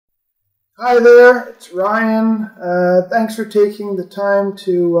Hi there, it's Ryan. Thanks for taking the time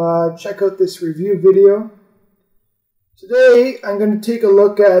to check out this review video. Today I'm going to take a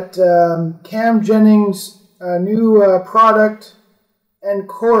look at Cam Jennings' new product and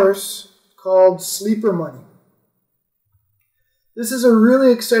course called Sleeper Money. This is a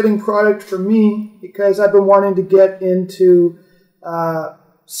really exciting product for me because I've been wanting to get into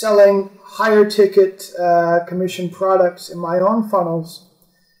selling higher ticket commission products in my own funnels.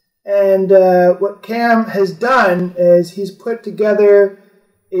 And what Cam has done is he's put together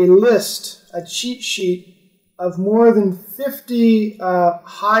a list, a cheat sheet of more than 50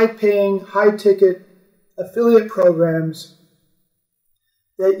 high-paying, high-ticket affiliate programs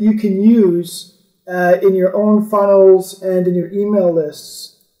that you can use in your own funnels and in your email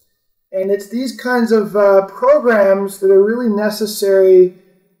lists. And it's these kinds of programs that are really necessary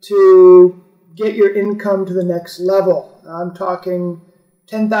to get your income to the next level. I'm talking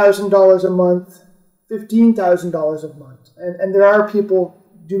 $10,000 a month, $15,000 a month. And there are people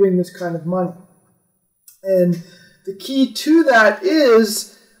doing this kind of money. And the key to that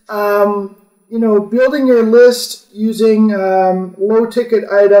is, building your list using low ticket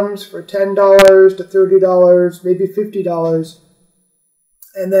items for $10 to $30, maybe $50,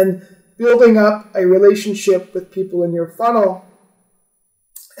 and then building up a relationship with people in your funnel,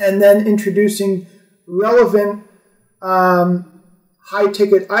 and then introducing relevant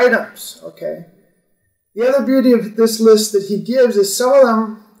high-ticket items, okay? The other beauty of this list that he gives is some of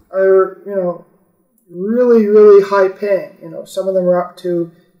them are, really, really high-paying. Some of them are up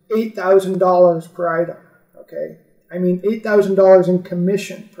to $8,000 per item, okay? I mean, $8,000 in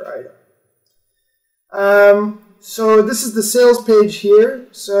commission per item. So this is the sales page here.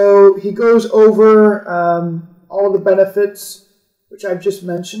 So he goes over all of the benefits, which I've just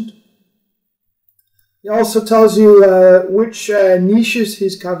mentioned. He also tells you which niches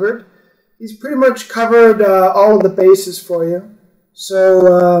he's covered. He's pretty much covered all of the bases for you.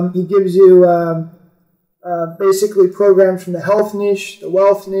 So he gives you basically programs from the health niche, the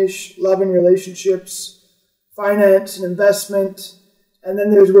wealth niche, love and relationships, finance and investment, and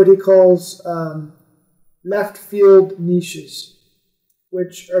then there's what he calls left field niches,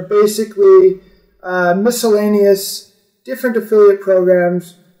 which are basically miscellaneous, different affiliate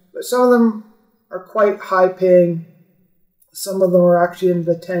programs, but some of them are quite high paying. Some of them are actually in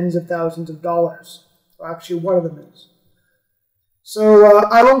the tens of thousands of dollars. Well, actually, one of them is. So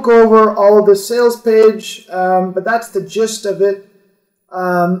I won't go over all of the sales page, but that's the gist of it.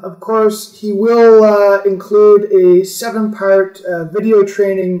 Of course, he will include a 7-part video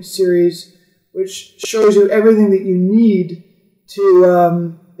training series, which shows you everything that you need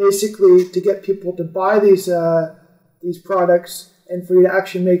to basically to get people to buy these products, and for you to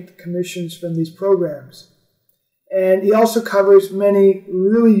actually make the commissions from these programs. And he also covers many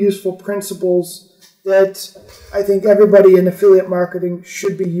really useful principles that I think everybody in affiliate marketing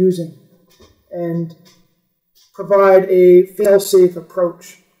should be using and provide a fail-safe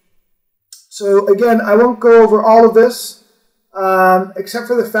approach. So again, I won't go over all of this, except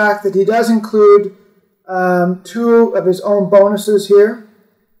for the fact that he does include 2 of his own bonuses here.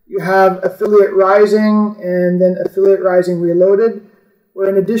 You have Affiliate Rising and then Affiliate Rising Reloaded, where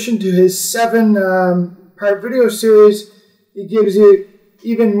in addition to his 7-part video series, he gives you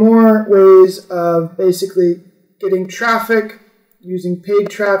even more ways of basically getting traffic, using paid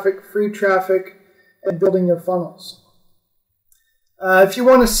traffic, free traffic, and building your funnels. If you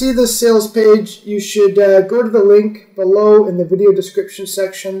want to see this sales page, you should go to the link below in the video description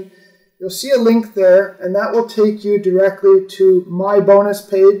section. You'll see a link there, and that will take you directly to my bonus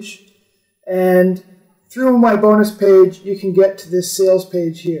page. And through my bonus page, you can get to this sales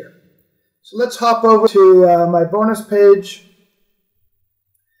page here. So let's hop over to my bonus page.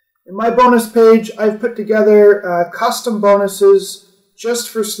 In my bonus page, I've put together custom bonuses just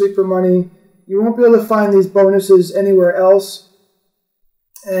for Sleeper Money. You won't be able to find these bonuses anywhere else.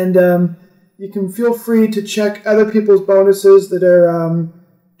 And you can feel free to check other people's bonuses that are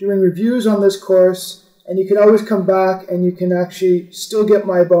doing reviews on this course, and you can always come back and you can actually still get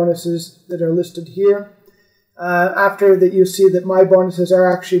my bonuses that are listed here. After that, you'll see that my bonuses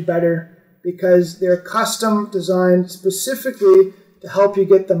are actually better because they're custom designed specifically to help you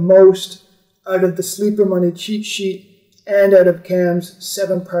get the most out of the Sleeper Money cheat sheet and out of Cam's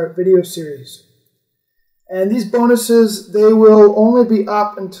 7-part video series. And these bonuses, they will only be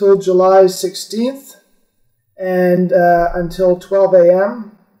up until July 16th and until 12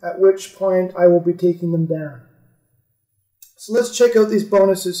 a.m., at which point I will be taking them down. So let's check out these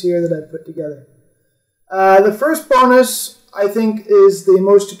bonuses here that I've put together. The first bonus, I think, is the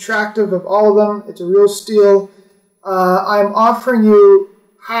most attractive of all of them. It's a real steal. I'm offering you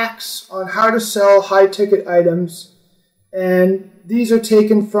hacks on how to sell high-ticket items, and these are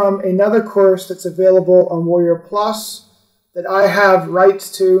taken from another course that's available on Warrior Plus that I have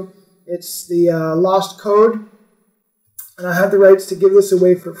rights to. It's the Lost Code, and I have the rights to give this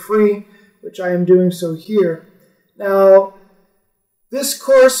away for free, which I am doing so here. Now, this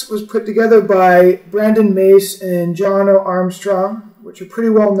course was put together by Brandon Mace and John O. Armstrong, which are pretty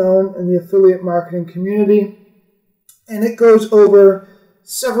well known in the affiliate marketing community. And it goes over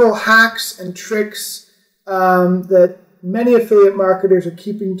several hacks and tricks that many affiliate marketers are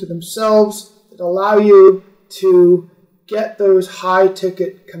keeping to themselves that allow you to get those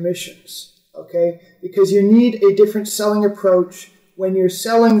high-ticket commissions, okay? Because you need a different selling approach when you're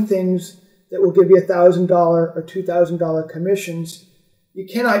selling things that will give you $1,000 or $2,000 commissions. You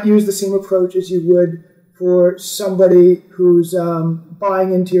cannot use the same approach as you would for somebody who's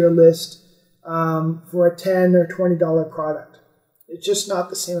buying into your list for a $10 or $20 product. It's just not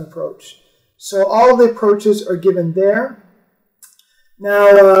the same approach. So all of the approaches are given there.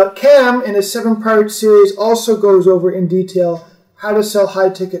 Now, Cam, in a 7-part series, also goes over in detail how to sell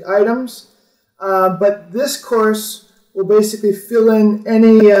high-ticket items. But this course will basically fill in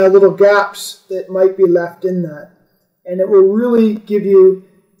any little gaps that might be left in that. And it will really give you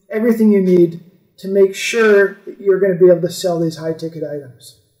everything you need to make sure that you're going to be able to sell these high-ticket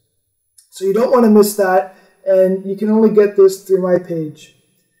items. So you don't want to miss that, and you can only get this through my page.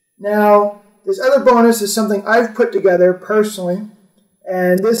 Now, this other bonus is something I've put together personally,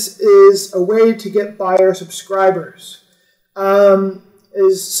 and this is a way to get buyer subscribers.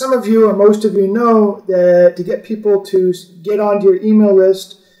 As some of you or most of you know, that to get people to get onto your email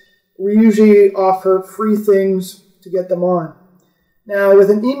list, we usually offer free things to get them on. Now, with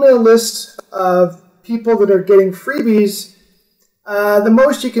an email list of people that are getting freebies, the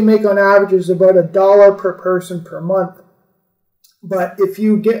most you can make on average is about $1 per person per month. But if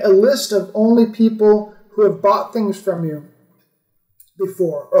you get a list of only people who have bought things from you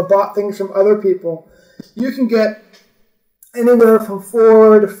before or bought things from other people, you can get anywhere from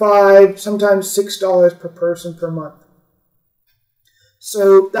 $4 to $5, sometimes $6 per person per month.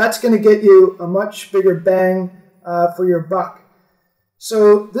 So that's going to get you a much bigger bang for your buck.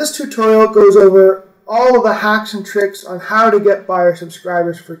 So this tutorial goes over all of the hacks and tricks on how to get buyer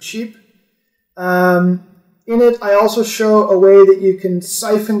subscribers for cheap. In it, I also show a way that you can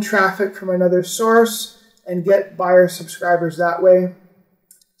siphon traffic from another source and get buyer subscribers that way.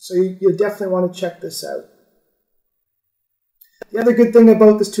 So you definitely want to check this out. The other good thing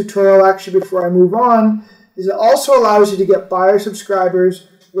about this tutorial, actually, before I move on, is it also allows you to get buyer subscribers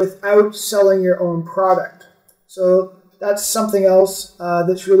without selling your own product. So that's something else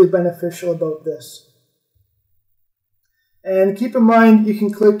that's really beneficial about this. And keep in mind, you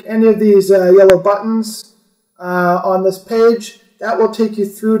can click any of these yellow buttons on this page. That will take you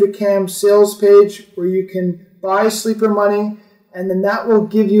through to Cam's sales page where you can buy Sleeper Money, and then that will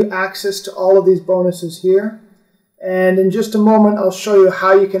give you access to all of these bonuses here. And in just a moment, I'll show you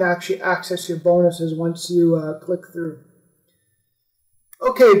how you can actually access your bonuses once you click through.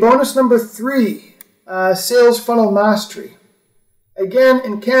 Okay, bonus number 3, Sales Funnel Mastery. Again,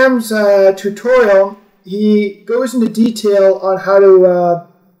 in Cam's tutorial, he goes into detail on how to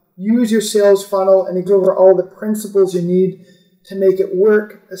use your sales funnel, and he goes over all the principles you need to make it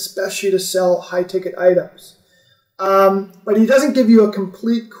work, especially to sell high-ticket items. But he doesn't give you a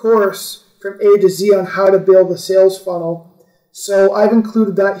complete course from A to Z on how to build a sales funnel. So I've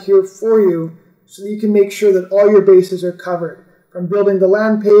included that here for you so that you can make sure that all your bases are covered, from building the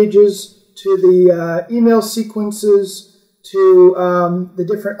land pages to the email sequences to the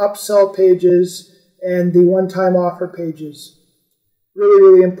different upsell pages and the one-time offer pages. Really,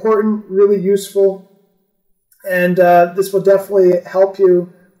 really important, really useful, and this will definitely help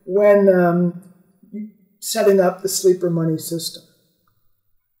you when setting up the Sleeper Money system.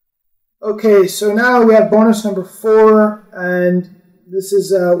 Okay, so now we have bonus number 4, and this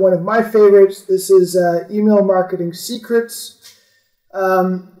is one of my favorites. This is Email Marketing Secrets.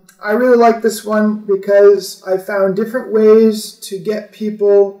 I really like this one because I found different ways to get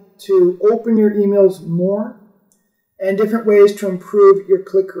people to open your emails more and different ways to improve your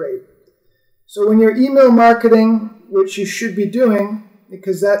click rate. So when you're email marketing, which you should be doing,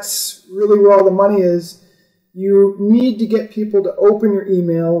 because that's really where all the money is, you need to get people to open your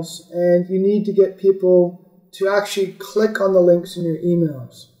emails, and you need to get people to actually click on the links in your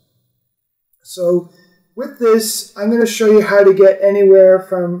emails. So with this, I'm going to show you how to get anywhere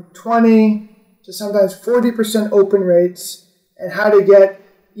from 20 to sometimes 40% open rates, and how to get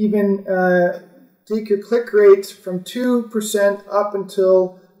even take your click rates from 2% up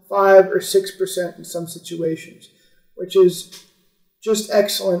until 5 or 6% in some situations, which is just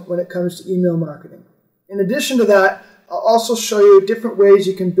excellent when it comes to email marketing. In addition to that, I'll also show you different ways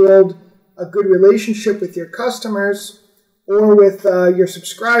you can build a good relationship with your customers or with your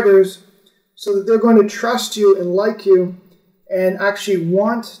subscribers so that they're going to trust you and like you and actually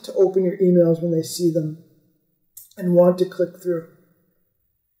want to open your emails when they see them and want to click through.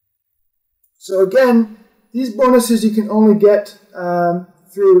 So again, these bonuses you can only get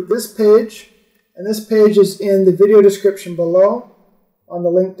through this page, and this page is in the video description below on the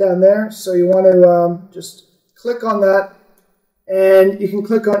link down there. So you want to just click on that, and you can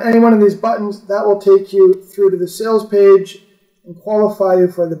click on any one of these buttons. That will take you through to the sales page and qualify you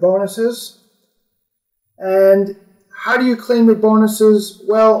for the bonuses. And how do you claim your bonuses?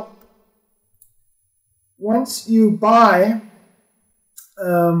 Well, once you buy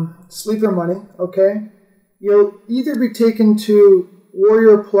Sleeper Money, okay, you'll either be taken to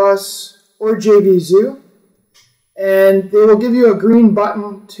Warrior Plus or JVZoo, and they will give you a green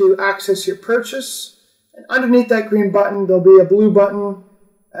button to access your purchase. And underneath that green button, there'll be a blue button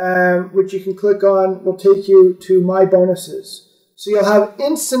which you can click on. Will take you to My Bonuses. So you'll have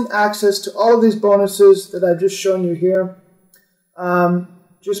instant access to all of these bonuses that I've just shown you here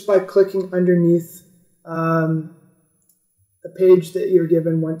just by clicking underneath the page that you're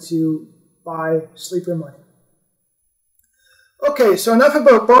given once you buy Sleeper Money. Okay, so enough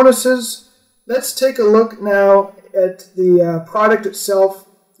about bonuses. Let's take a look now at the product itself.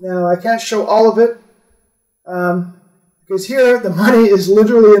 Now, I can't show all of it because here the money is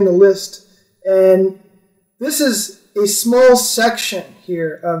literally in the list, and this is a small section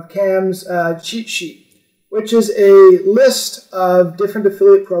here of Cam's cheat sheet, which is a list of different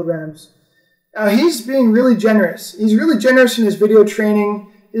affiliate programs. Now, he's being really generous. He's really generous in his video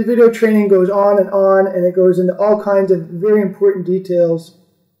training. His video training goes on, and it goes into all kinds of very important details.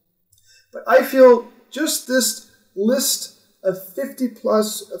 But I feel just this list of 50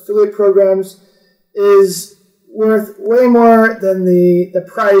 plus affiliate programs is worth way more than the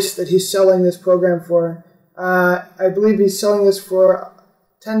price that he's selling this program for. I believe he's selling this for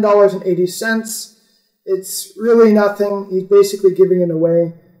 $10.80. It's really nothing. He's basically giving it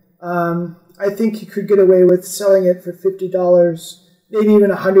away. I think he could get away with selling it for $50, maybe even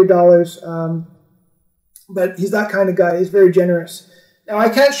 $100. But he's that kind of guy. He's very generous. Now, I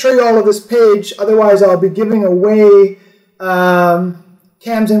can't show you all of this page, otherwise I'll be giving away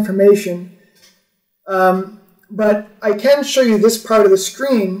Cam's information. But I can show you this part of the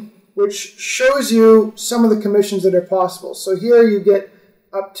screen, which shows you some of the commissions that are possible. So here you get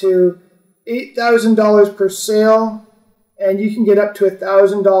up to $8,000 per sale, and you can get up to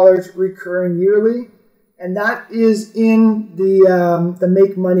 $1,000 recurring yearly. And that is in the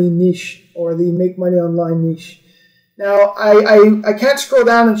Make Money niche, or the Make Money Online niche. Now, I can't scroll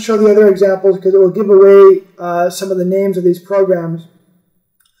down and show the other examples because it will give away some of the names of these programs.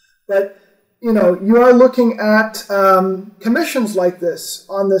 But you know, you are looking at commissions like this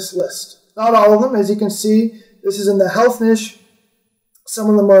on this list. Not all of them, as you can see. This is in the health niche. Some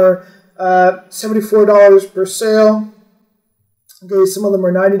of them are $74 per sale. Okay, some of them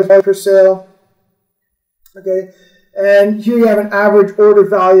are $90 per sale. Okay, and here you have an average order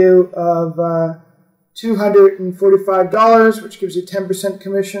value of $245, which gives you 10%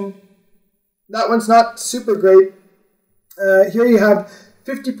 commission. That one's not super great. Here you have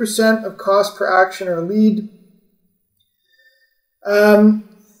 50% of cost per action or lead.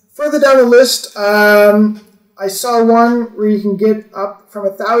 Further down the list, I saw one where you can get up from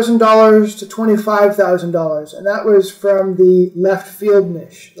 $1,000 to $25,000, and that was from the left field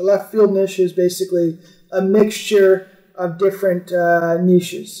niche. The left field niche is basically a mixture of different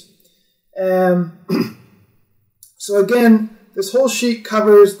niches. So again, this whole sheet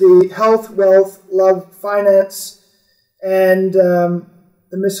covers the health, wealth, love, finance, and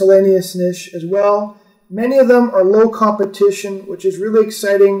the miscellaneous niche as well. Many of them are low competition, which is really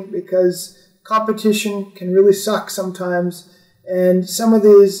exciting because competition can really suck sometimes. And some of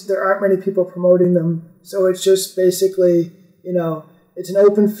these, there aren't many people promoting them. So it's just basically, you know, it's an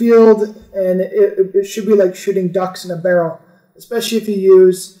open field, and it should be like shooting ducks in a barrel, especially if you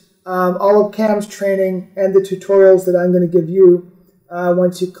use all of Cam's training and the tutorials that I'm going to give you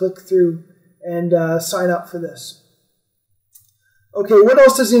once you click through and sign up for this. Okay, what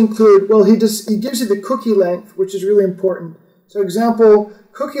else does he include? Well, he gives you the cookie length, which is really important. So example,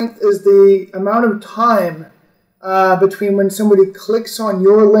 cookie length is the amount of time between when somebody clicks on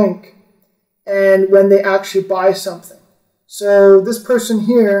your link and when they actually buy something. So this person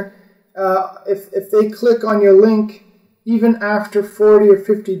here, if they click on your link even after 40 or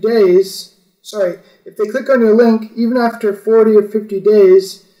 50 days, if they click on your link even after 40 or 50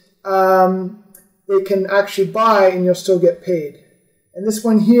 days, they can actually buy and you'll still get paid. And this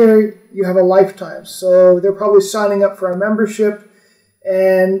one here, you have a lifetime. So they're probably signing up for a membership,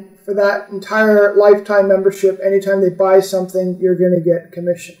 and for that entire lifetime membership, anytime they buy something, you're going to get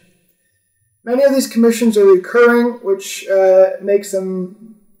commission. Many of these commissions are recurring, which makes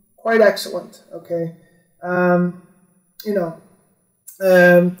them quite excellent. Okay,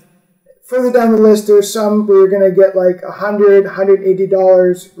 further down the list, there's some where you're going to get like $100,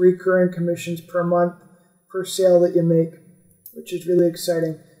 $180 recurring commissions per month per sale that you make, which is really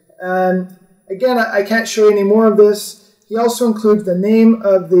exciting. Again, I can't show you any more of this. He also includes the name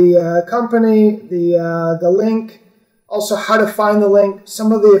of the company, the link, also how to find the link.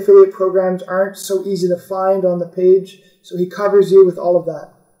 Some of the affiliate programs aren't so easy to find on the page, so he covers you with all of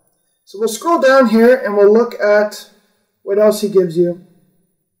that. So we'll scroll down here and we'll look at what else he gives you.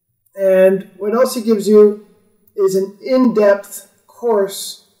 And what else he gives you is an in-depth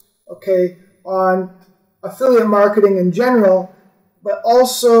course, okay, on affiliate marketing in general, but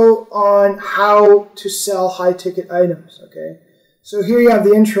also on how to sell high-ticket items, okay? So here you have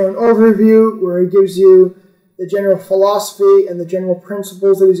the intro and overview, where he gives you the general philosophy and the general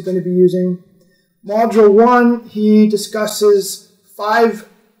principles that he's going to be using. Module 1, he discusses 5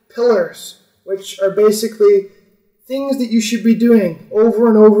 pillars, which are basically things that you should be doing over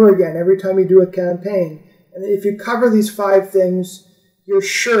and over again every time you do a campaign. And if you cover these 5 things, you're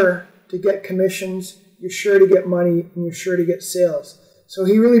sure to get commissions, you're sure to get money, and you're sure to get sales. So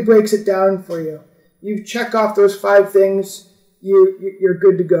he really breaks it down for you. You check off those 5 things, you're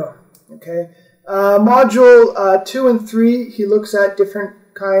good to go. Okay. Module 2 and 3, he looks at different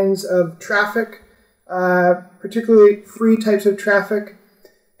kinds of traffic, particularly free types of traffic.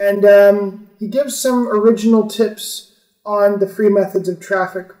 And he gives some original tips on the free methods of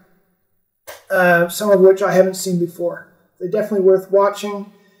traffic, some of which I haven't seen before. They're definitely worth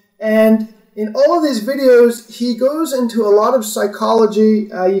watching. And in all of these videos, he goes into a lot of psychology.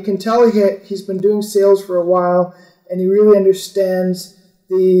 You can tell he's been doing sales for a while, and he really understands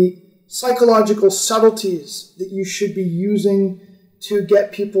the psychological subtleties that you should be using to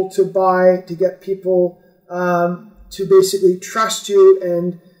get people to buy, to get people to basically trust you,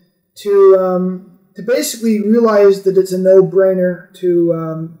 and to basically realize that it's a no-brainer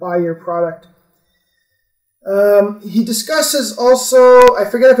to buy your product. He discusses also, I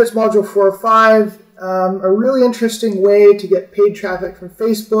forget if it's module 4 or 5, a really interesting way to get paid traffic from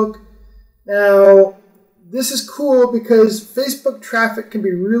Facebook. Now, this is cool because Facebook traffic can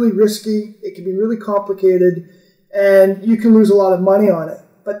be really risky, it can be really complicated, and you can lose a lot of money on it.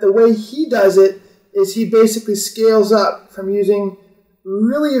 But the way he does it is he basically scales up from using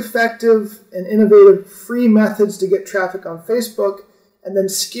really effective and innovative free methods to get traffic on Facebook, and then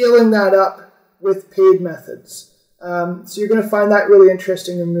scaling that up with paid methods. So you're going to find that really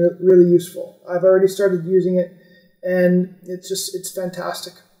interesting and really useful. I've already started using it, and it's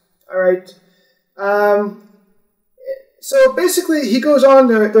fantastic. All right. So basically, he goes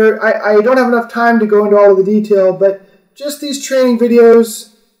on. I don't have enough time to go into all of the detail, but just these training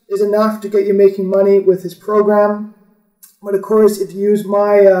videos is enough to get you making money with his program. But of course, if you use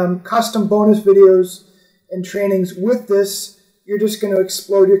my custom bonus videos and trainings with this, you're just going to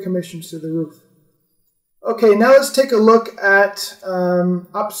explode your commissions to the roof. Okay, now let's take a look at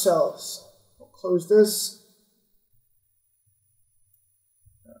upsells. I'll close this.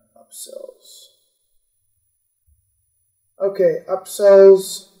 Upsells. Okay,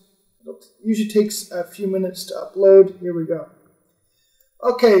 upsells. It usually takes a few minutes to upload. Here we go.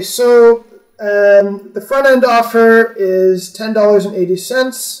 Okay, so the front end offer is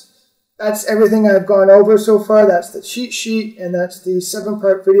 $10.80. That's everything I've gone over so far. That's the cheat sheet, and that's the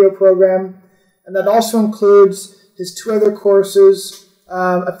 7-part video program. And that also includes his 2 other courses,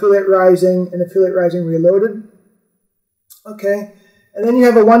 Affiliate Rising and Affiliate Rising Reloaded. Okay, and then you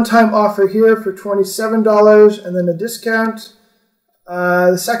have a one-time offer here for $27 and then a discount.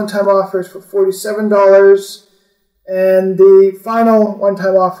 The second time offer is for $47. And the final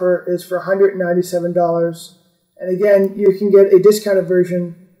one-time offer is for $197. And again, you can get a discounted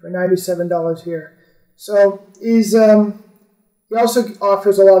version for $97 here. So he also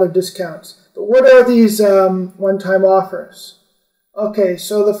offers a lot of discounts. But what are these one-time offers? Okay,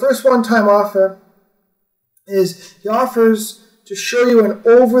 so the first one-time offer is he offers to show you an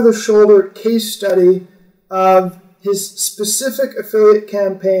over-the-shoulder case study of his specific affiliate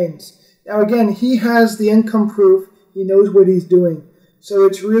campaigns. Now again, he has the income proof. He knows what he's doing. So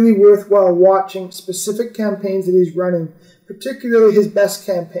it's really worthwhile watching specific campaigns that he's running, particularly his best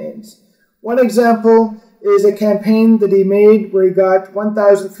campaigns. One example is a campaign that he made where he got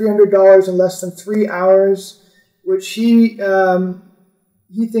 $1,300 in less than 3 hours, which he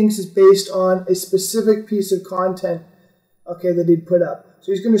thinks is based on a specific piece of content okay, that he'd put up.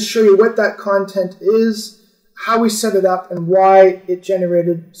 So he's going to show you what that content is, how we set it up, and why it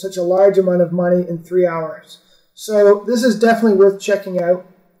generated such a large amount of money in 3 hours. So this is definitely worth checking out.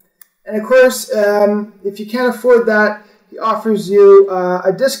 And of course, if you can't afford that, he offers you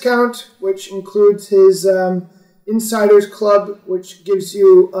a discount, which includes his Insiders Club, which gives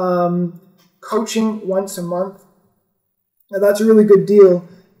you coaching once a month. Now that's a really good deal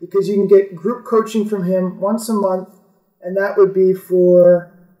because you can get group coaching from him once a month, and that would be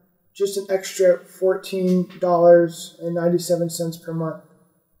for just an extra $14.97 per month.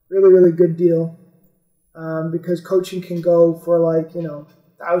 Really, really good deal because coaching can go for like,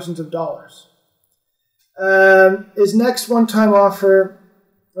 thousands of dollars. His next one-time offer,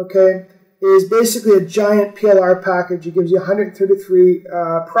 okay, is basically a giant PLR package. It gives you 133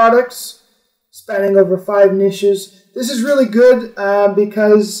 products spanning over 5 niches. This is really good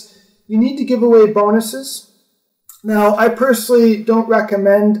because you need to give away bonuses. Now, I personally don't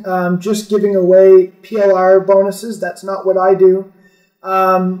recommend just giving away PLR bonuses. That's not what I do.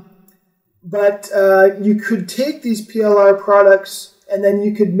 But you could take these PLR products and then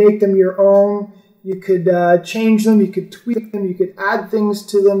you could make them your own. You could change them, you could tweak them, you could add things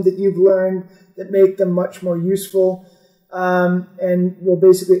to them that you've learned that make them much more useful and will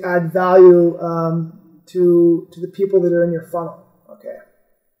basically add value to the people that are in your funnel. Okay.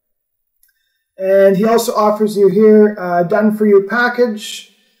 And he also offers you here a done-for-you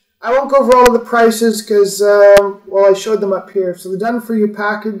package. I won't go over all of the prices because, well, I showed them up here. So the done-for-you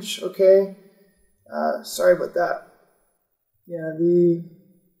package, okay. Sorry about that. Yeah,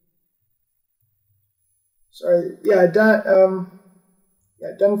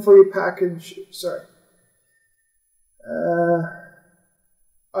 done for you package. Sorry.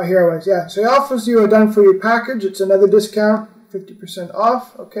 Oh, here I was. Yeah, so he offers you a done for you package. It's another discount, 50%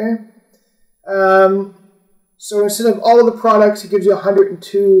 off. Okay. So instead of all of the products, he gives you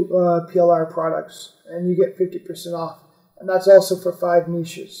 102 PLR products, and you get 50% off, and that's also for 5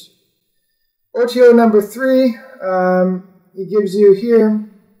 niches. OTO number 3. He gives you here.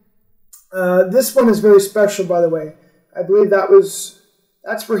 This one is very special, by the way. I believe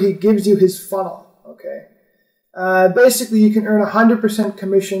that's where he gives you his funnel. Okay. Basically, you can earn 100%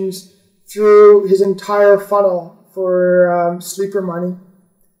 commissions through his entire funnel for Sleeper Money,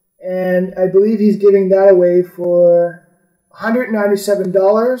 and I believe he's giving that away for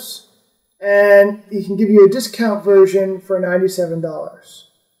 $197, and he can give you a discount version for $97.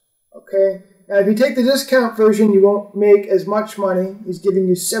 Okay. Now, if you take the discount version, you won't make as much money. He's giving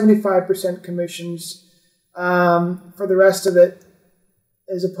you 75% commissions for the rest of it,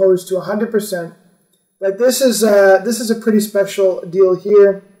 as opposed to 100%. But this is a pretty special deal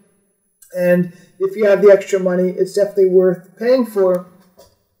here, and if you have the extra money, it's definitely worth paying for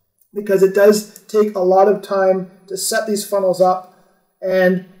because it does take a lot of time to set these funnels up,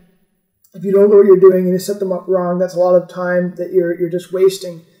 and if you don't know what you're doing and you set them up wrong, that's a lot of time that you're just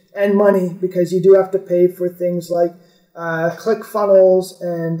wasting. And money, because you do have to pay for things like ClickFunnels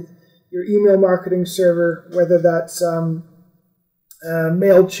and your email marketing server, whether that's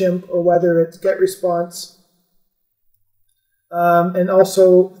MailChimp or whether it's GetResponse, and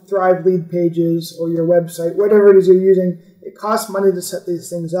also Thrive lead pages or your website, whatever it is you're using. It costs money to set these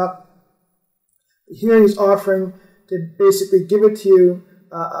things up. Here he's offering to basically give it to you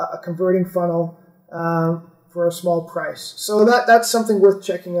a converting funnel for a small price. So that's something worth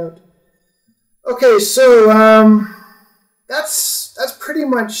checking out. Okay, so that's pretty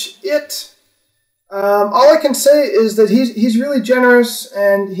much it. All I can say is that he's really generous,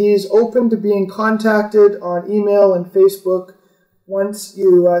 and he's open to being contacted on email and Facebook once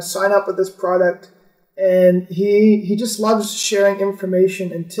you sign up with this product, and he just loves sharing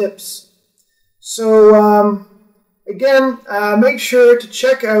information and tips. So again, make sure to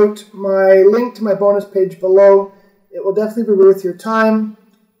check out my link to my bonus page below. It will definitely be worth your time.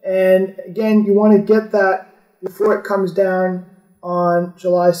 And again, you want to get that before it comes down on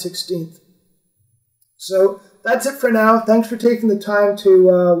July 16th. So that's it for now. Thanks for taking the time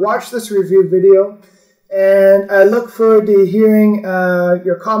to watch this review video. And I look forward to hearing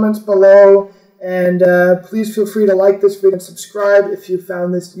your comments below. And please feel free to like this video and subscribe if you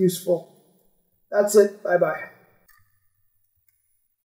found this useful. That's it. Bye-bye.